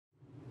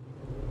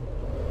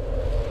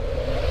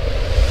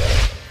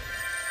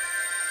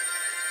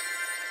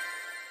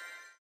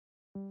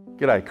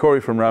G'day, Cory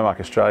from Rowmark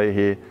Australia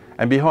here,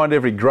 and behind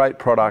every great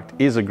product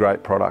is a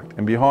great product,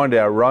 and behind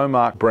our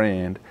Rowmark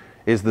brand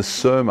is the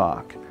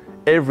Cermark.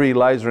 Every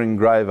laser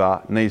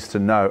engraver needs to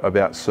know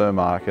about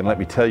Cermark, and let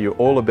me tell you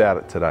all about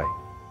it today.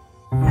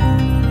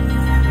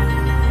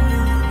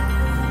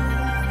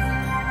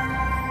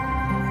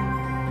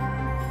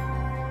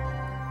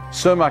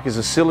 Cermark is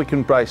a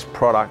silicon-based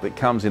product that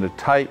comes in a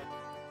tape,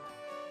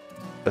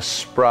 a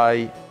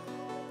spray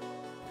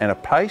and a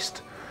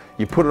paste.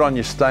 You put it on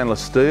your stainless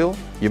steel,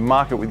 you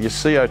mark it with your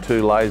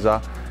CO2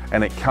 laser,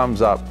 and it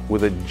comes up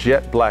with a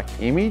jet black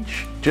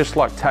image. Just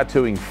like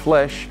tattooing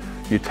flesh,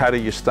 you tattoo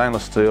your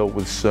stainless steel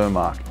with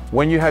Cermark.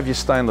 When you have your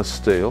stainless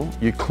steel,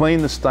 you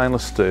clean the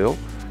stainless steel,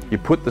 you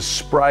put the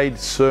sprayed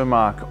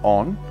Cermark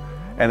on,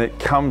 and it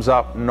comes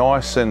up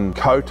nice and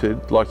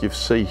coated like you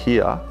see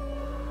here.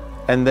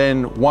 And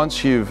then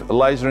once you've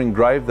laser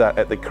engraved that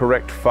at the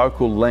correct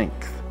focal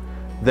length,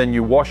 then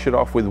you wash it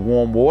off with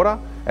warm water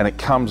and it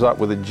comes up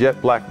with a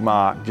jet black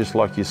mark just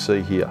like you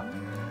see here.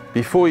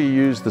 Before you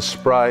use the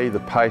spray, the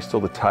paste or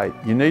the tape,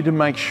 you need to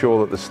make sure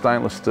that the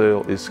stainless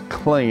steel is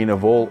clean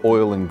of all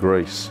oil and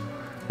grease.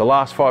 The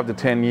last 5 to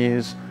 10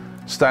 years,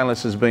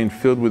 stainless has been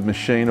filled with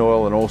machine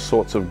oil and all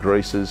sorts of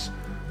greases.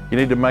 You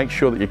need to make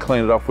sure that you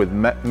clean it off with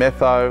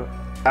metho,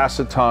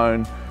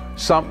 acetone,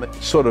 some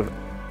sort of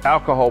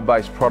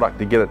alcohol-based product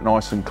to get it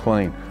nice and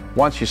clean.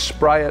 Once you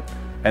spray it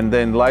and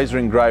then laser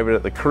engrave it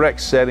at the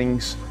correct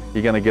settings,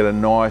 you're going to get a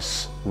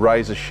nice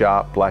razor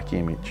sharp black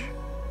image.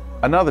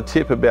 Another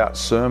tip about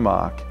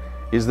Cermark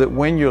is that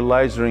when you're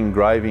laser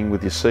engraving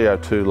with your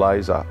CO2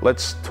 laser,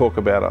 let's talk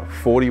about a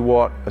 40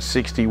 watt, a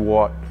 60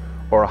 watt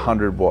or a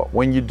 100 watt.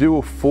 When you do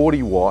a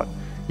 40 watt,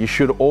 you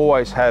should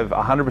always have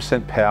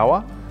 100%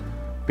 power,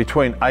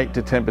 between 8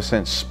 to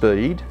 10%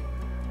 speed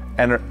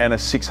and a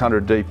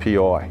 600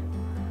 DPI.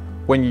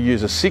 When you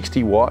use a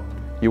 60 watt,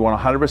 you want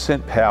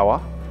 100%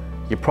 power,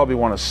 you probably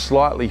want a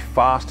slightly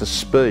faster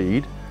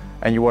speed,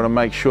 and you want to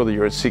make sure that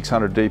you're at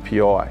 600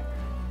 DPI.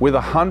 With a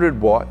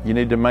 100 watt, you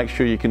need to make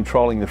sure you're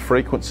controlling the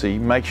frequency,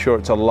 make sure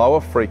it's a lower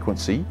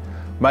frequency,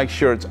 make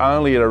sure it's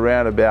only at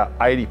around about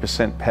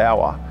 80%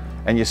 power,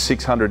 and you're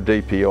 600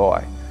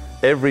 DPI.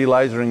 Every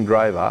laser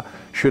engraver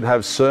should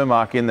have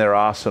Cermark in their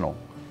arsenal.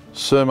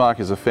 Cermark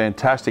is a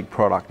fantastic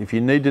product. If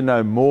you need to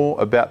know more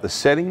about the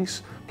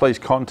settings, please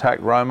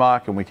contact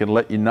Rowmark and we can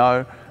let you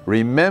know.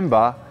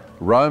 Remember,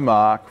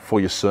 Rowmark for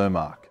your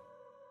Cermark.